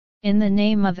In the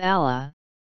name of Allah,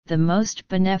 the most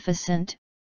beneficent,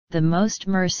 the most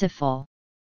merciful.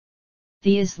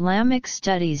 The Islamic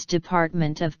Studies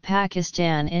Department of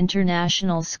Pakistan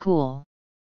International School.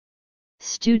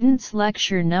 Students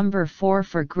Lecture Number 4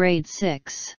 for Grade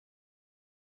 6.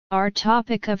 Our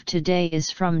topic of today is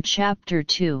from Chapter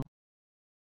 2.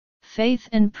 Faith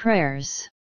and Prayers.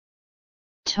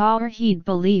 Tawheed,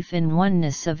 belief in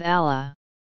oneness of Allah.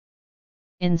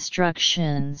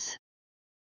 Instructions.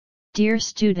 Dear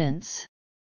students,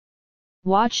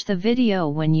 watch the video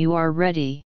when you are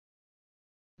ready.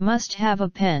 Must have a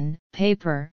pen,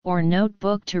 paper, or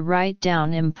notebook to write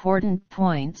down important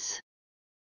points.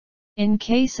 In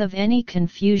case of any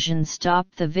confusion,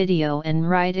 stop the video and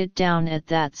write it down at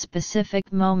that specific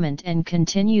moment and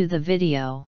continue the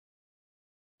video.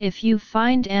 If you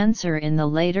find answer in the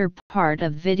later part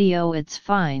of video, it's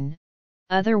fine.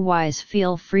 Otherwise,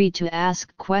 feel free to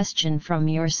ask question from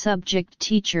your subject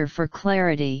teacher for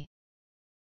clarity.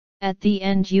 At the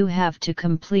end, you have to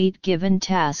complete given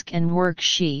task and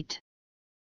worksheet.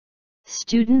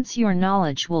 Students, your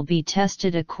knowledge will be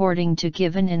tested according to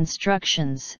given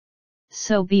instructions,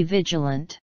 so be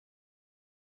vigilant.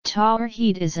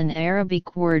 Tawheed is an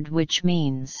Arabic word which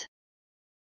means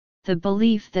the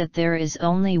belief that there is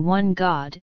only one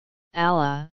God,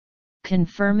 Allah,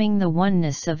 confirming the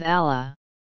oneness of Allah.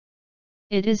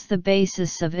 It is the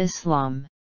basis of Islam.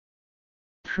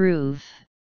 Proof.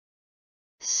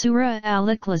 Surah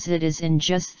Al-Ikhlas is in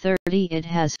just 30. It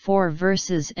has 4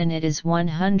 verses and it is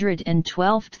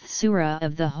 112th surah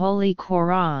of the Holy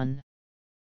Quran.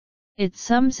 It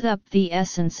sums up the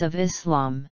essence of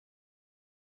Islam.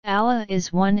 Allah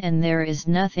is one and there is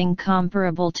nothing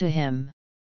comparable to Him.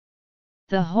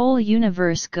 The whole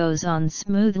universe goes on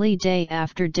smoothly day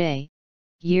after day,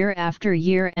 year after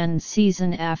year and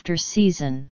season after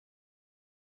season.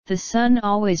 The sun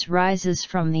always rises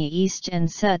from the east and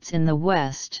sets in the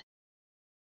west.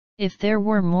 If there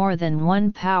were more than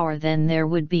one power, then there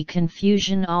would be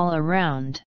confusion all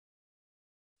around.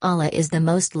 Allah is the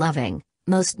most loving,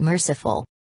 most merciful.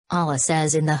 Allah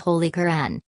says in the Holy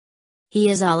Quran, He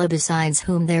is Allah besides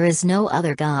whom there is no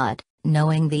other God,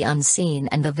 knowing the unseen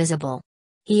and the visible.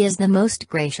 He is the most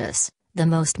gracious, the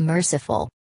most merciful.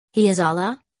 He is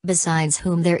Allah, besides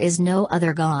whom there is no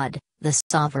other God, the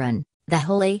Sovereign, the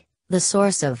Holy, the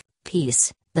Source of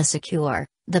peace, the Secure,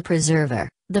 the Preserver,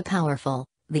 the Powerful,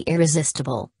 the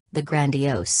Irresistible, the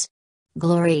Grandiose.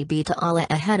 Glory be to Allah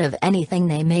ahead of anything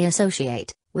they may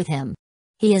associate with Him.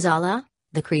 He is Allah,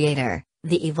 the Creator,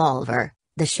 the Evolver,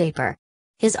 the Shaper.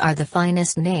 His are the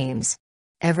finest names.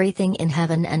 Everything in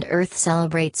heaven and earth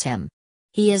celebrates Him.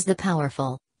 He is the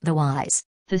Powerful, the Wise.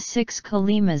 The 6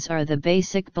 kalimas are the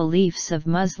basic beliefs of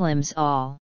Muslims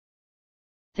all.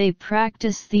 They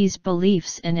practice these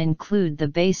beliefs and include the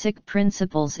basic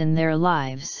principles in their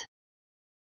lives.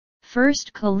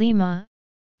 First kalima,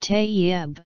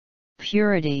 tayyib,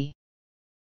 purity.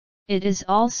 It is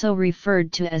also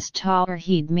referred to as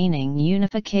tawheed, meaning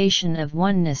unification of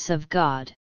oneness of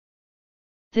God.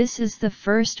 This is the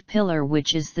first pillar,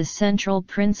 which is the central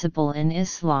principle in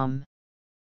Islam.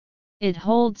 It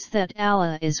holds that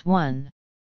Allah is one.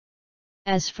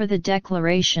 As for the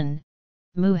declaration,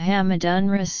 Muhammadun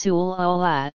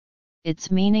Rasulullah,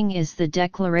 its meaning is the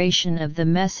declaration of the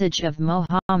message of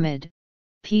Muhammad,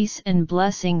 peace and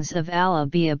blessings of Allah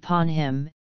be upon him,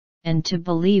 and to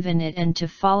believe in it and to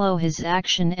follow his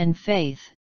action and faith,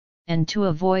 and to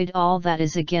avoid all that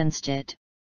is against it,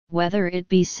 whether it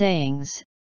be sayings,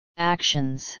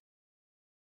 actions.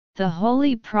 The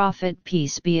Holy Prophet,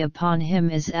 peace be upon him,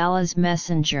 is Allah's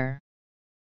messenger.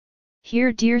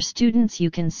 Here, dear students, you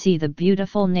can see the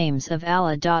beautiful names of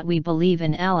Allah. We believe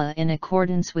in Allah in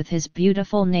accordance with His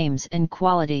beautiful names and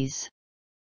qualities.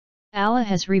 Allah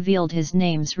has revealed His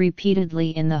names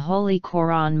repeatedly in the Holy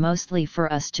Quran, mostly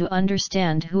for us to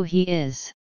understand who He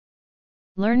is.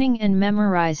 Learning and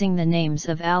memorizing the names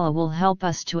of Allah will help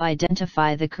us to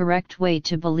identify the correct way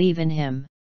to believe in Him.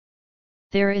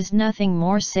 There is nothing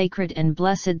more sacred and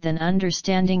blessed than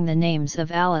understanding the names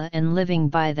of Allah and living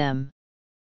by them.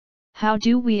 How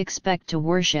do we expect to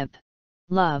worship,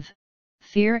 love,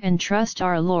 fear and trust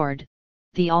our Lord,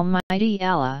 the Almighty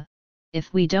Allah,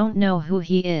 if we don't know who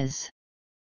He is?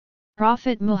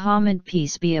 Prophet Muhammad,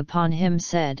 peace be upon him,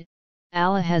 said,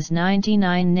 Allah has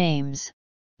 99 names,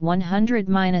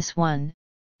 100-1,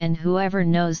 and whoever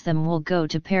knows them will go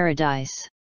to paradise.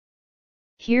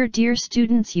 Here, dear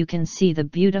students, you can see the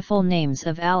beautiful names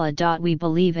of Allah. We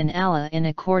believe in Allah in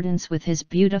accordance with His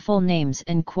beautiful names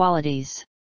and qualities.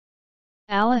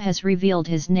 Allah has revealed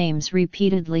His names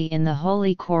repeatedly in the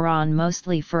Holy Quran,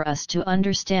 mostly for us to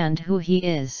understand who He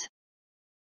is.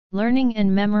 Learning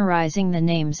and memorizing the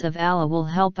names of Allah will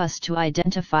help us to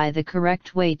identify the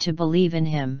correct way to believe in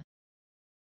Him.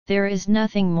 There is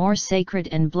nothing more sacred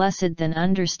and blessed than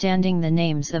understanding the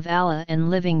names of Allah and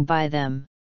living by them.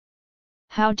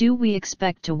 How do we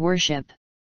expect to worship,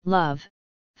 love,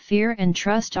 fear and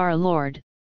trust our Lord,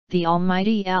 the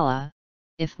Almighty Allah,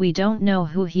 if we don't know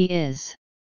who He is?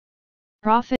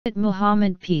 Prophet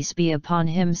Muhammad, peace be upon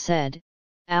him, said,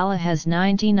 Allah has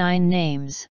 99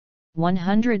 names,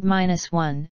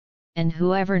 100-1, and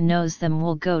whoever knows them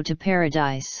will go to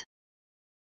paradise.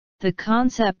 The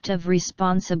concept of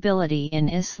responsibility in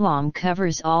Islam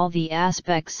covers all the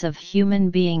aspects of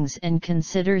human beings and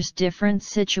considers different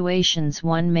situations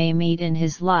one may meet in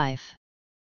his life.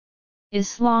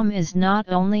 Islam is not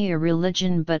only a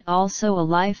religion but also a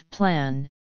life plan,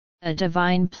 a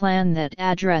divine plan that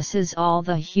addresses all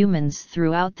the humans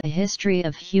throughout the history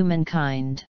of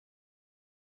humankind.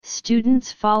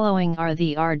 Students, following are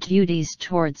our duties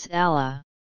towards Allah.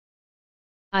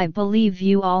 I believe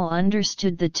you all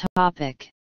understood the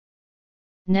topic.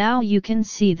 Now you can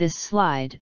see this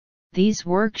slide. These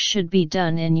works should be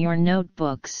done in your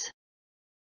notebooks.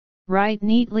 Write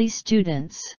neatly,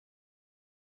 students.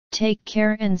 Take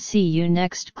care and see you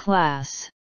next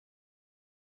class.